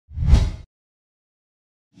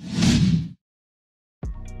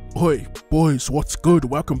Oi, boys, what's good?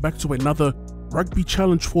 Welcome back to another Rugby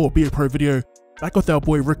Challenge 4 Be a Pro video. Back with our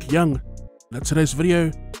boy Rick Young. Now today's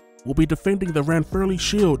video, we'll be defending the Ranfurly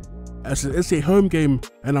Shield, as it is a home game,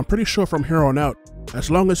 and I'm pretty sure from here on out,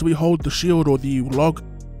 as long as we hold the shield or the log,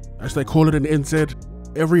 as they call it in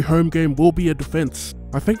NZ, every home game will be a defense.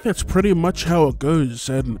 I think that's pretty much how it goes,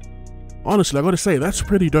 and honestly, I gotta say, that's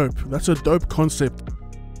pretty dope. That's a dope concept.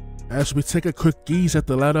 As we take a quick gaze at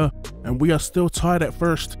the ladder, and we are still tied at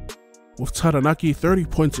first, with Taranaki 30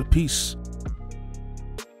 points apiece.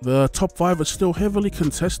 The top 5 is still heavily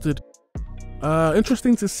contested.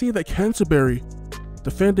 Interesting to see that Canterbury,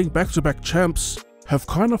 defending back-to-back champs, have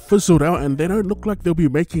kind of fizzled out and they don't look like they'll be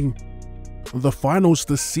making the finals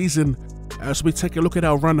this season. As we take a look at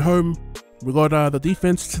our run home, we got the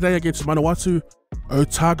defense today against Manawatu,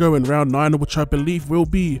 Otago in round 9, which I believe will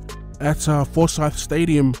be at Forsyth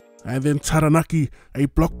Stadium, and then Taranaki, a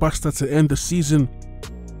blockbuster to end the season.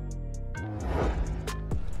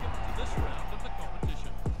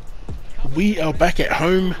 We are back at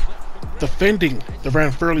home, defending the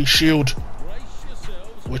Ranfurly Shield,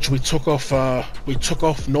 which we took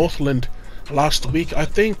off Northland last week. I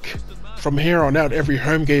think from here on out, every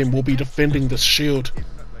home game will be defending this shield.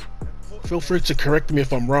 Feel free to correct me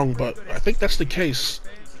if I'm wrong, but I think that's the case.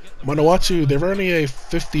 Manawatu, they're only a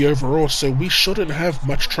 50 overall, so we shouldn't have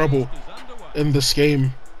much trouble in this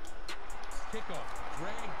game.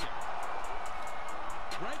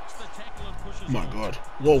 My god,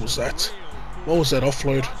 what was that? What was that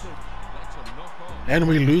offload? And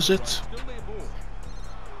we lose it?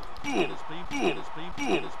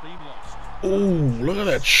 Ooh, look at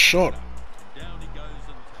that shot.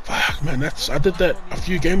 Fuck, man, I did that a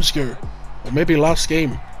few games ago, or maybe last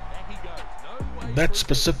game. That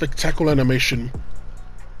specific tackle animation,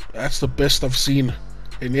 that's the best I've seen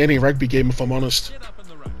in any rugby game, if I'm honest.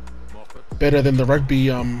 Better than the rugby,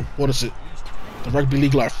 what is it? The Rugby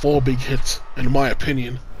League Live 4 big hit, in my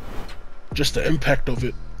opinion. Just the impact of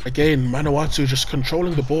it. Again, Manawatu just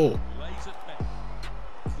controlling the ball.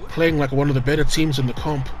 Playing like one of the better teams in the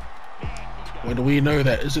comp, when we know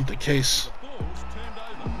that isn't the case.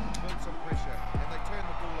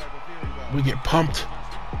 We get pumped.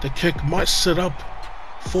 The kick might sit up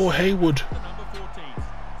for Haywood.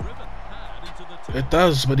 It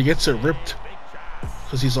does, but he gets it ripped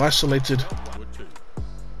because he's isolated.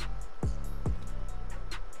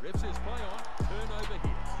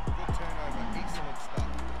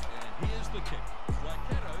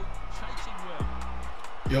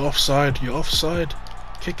 You're offside, you're offside.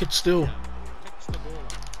 Kick it still.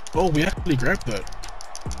 Oh, we actually grabbed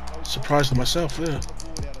that. Surprised myself there.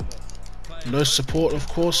 No support, of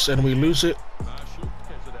course, and we lose it.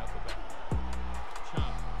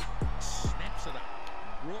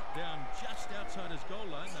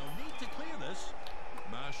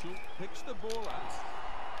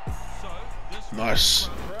 Nice.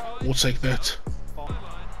 We'll take that.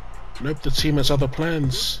 Nope, the team has other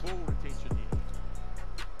plans.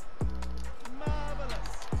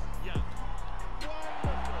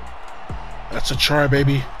 That's a try,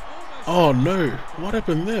 baby. Oh no, what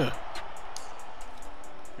happened there?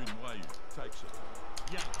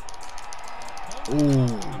 Ooh,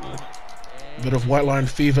 bit of white line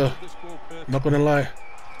fever, not gonna lie.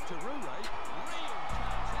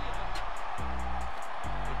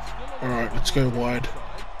 Alright, let's go wide.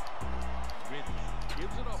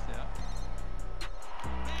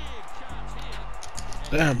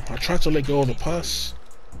 Damn, I tried to let go of the pass.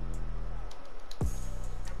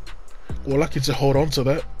 We're lucky to hold on to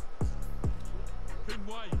that.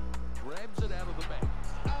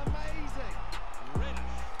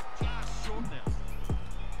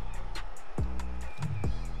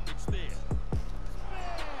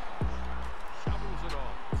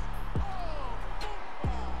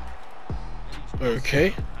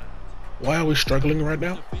 Okay, why are we struggling right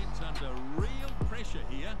now?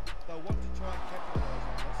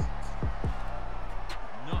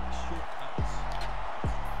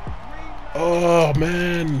 Oh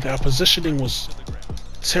man, our positioning was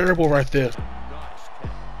terrible right there.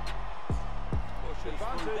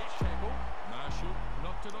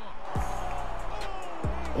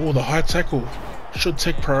 Oh, the high tackle should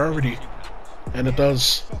take priority, and it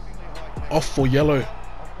does. Off for yellow.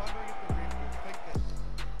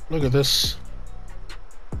 Look at this.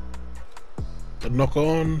 The knock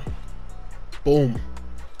on. Boom.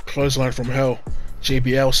 Clothesline from hell.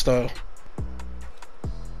 JBL style.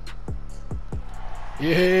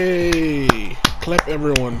 Yay! Clap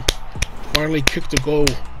everyone. Finally kicked a goal.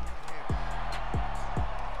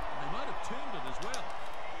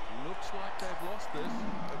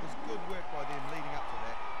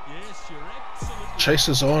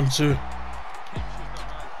 chases on too.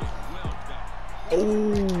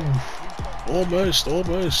 Oh, almost.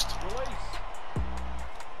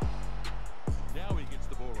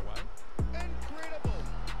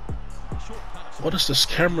 What is this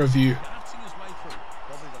camera view?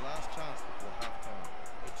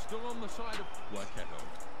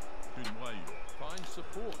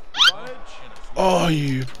 Oh,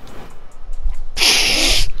 you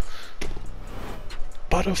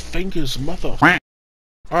butterfingers, mother.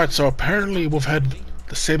 Alright, so apparently we've had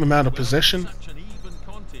the same amount of possession.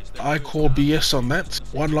 I call BS on that.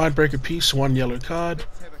 1 line break apiece, 1 yellow card,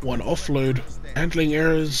 1 offload. Handling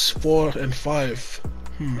errors 4 and 5.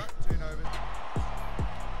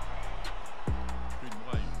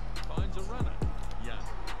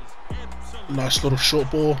 Nice little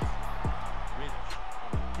short ball.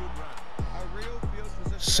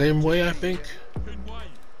 Same way, I think.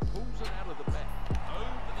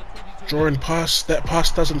 Drawing pass. That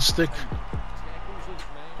pass doesn't stick,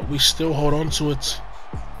 but we still hold on to it.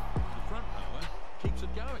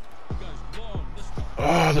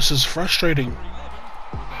 Oh, this is frustrating.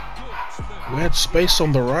 We had space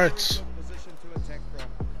on the right.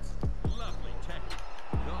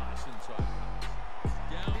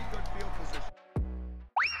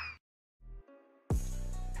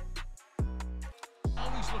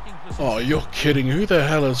 Oh, you're kidding. Who the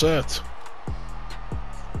hell is that?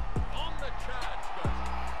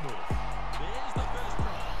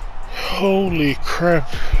 Holy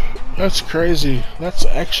crap. That's crazy. That's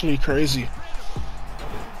actually crazy.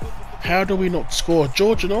 How do we not score?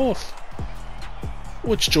 George North?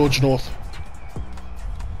 Which George North?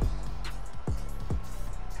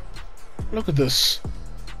 Look at this.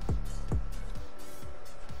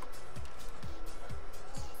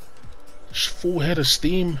 Full head of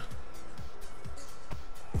steam.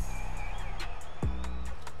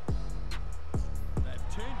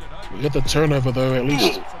 We get the turnover though, at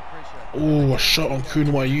least. Oh, a shot on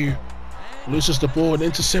Kunwayu. Loses the ball, an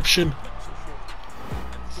interception.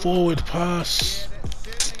 Forward pass.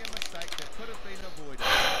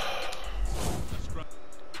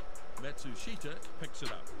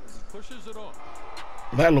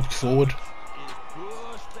 That looked forward.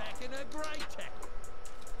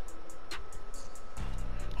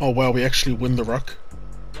 Oh wow, we actually win the ruck.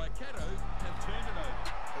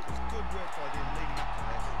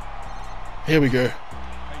 Here we go.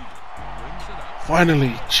 Finally,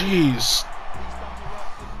 jeez.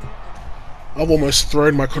 I've almost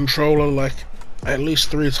thrown my controller like at least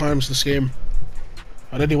 3 times this game.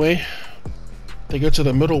 But anyway, they go to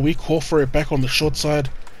the middle, we call for it back on the short side,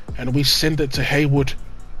 and we send it to Haywood.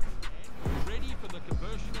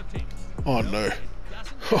 Oh no.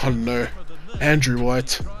 Oh no. Andrew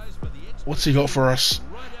White. What's he got for us?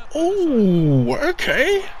 Oh,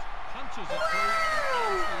 okay.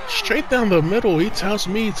 Straight down the middle, he tells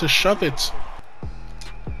me to shove it.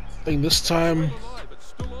 I think this time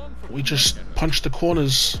we just punch the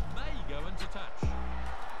corners.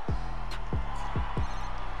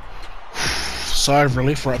 Sigh of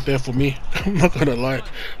relief right there for me. I'm not gonna lie.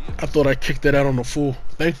 I thought I kicked it out on the full.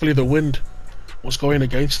 Thankfully the wind was going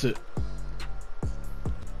against it.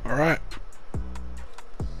 Alright.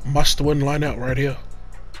 Must win line out right here.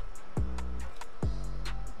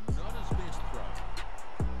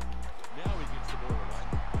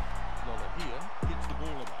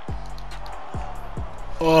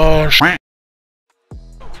 Oh, shit.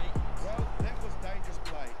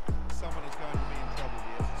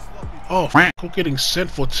 Oh, we're getting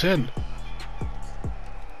sent for 10.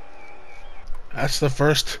 That's the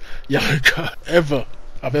first yellow card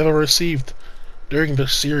I've ever received during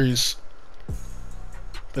this series.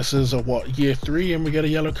 This is a what, year 3 and we get a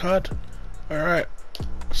yellow card? Alright.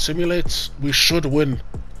 Simulates, we should win.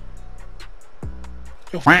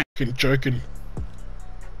 You're fucking joking.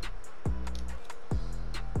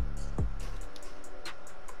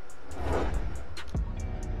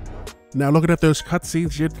 Now looking at those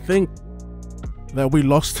cutscenes, you'd think that we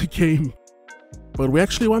lost the game, but we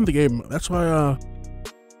actually won the game. That's why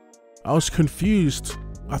I was confused.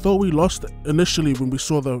 I thought we lost initially when we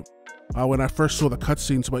saw when I first saw the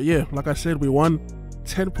cutscenes, but yeah, like I said, we won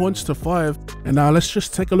 10 points to 5. And now let's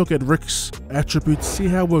just take a look at Rick's attributes, see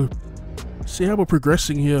how we're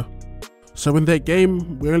progressing here. So in that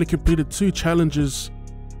game, we only completed 2 challenges,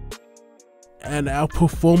 and our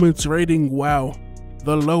performance rating, wow,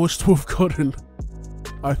 the lowest we've gotten.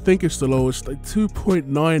 I think it's the lowest, like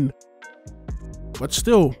 2.9. But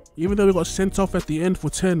still, even though we got sent off at the end for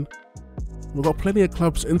 10, we've got plenty of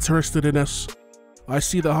clubs interested in us. I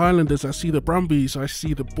see the Highlanders, I see the Brumbies, I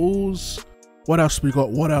see the Bulls. What else we got?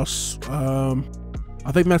 What else?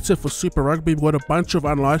 I think that's it for Super Rugby. We've got a bunch of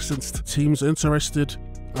unlicensed teams interested.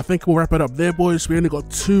 I think we'll wrap it up there, boys. We only got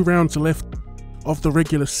 2 rounds left of the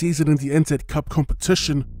regular season in the NZ Cup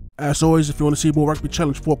competition. As always, if you want to see more Rugby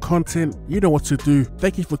Challenge 4 content, you know what to do.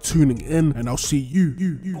 Thank you for tuning in, and I'll see you.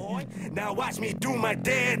 Now watch me do my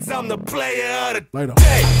dance. I'm the player of the Later.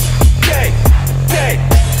 day.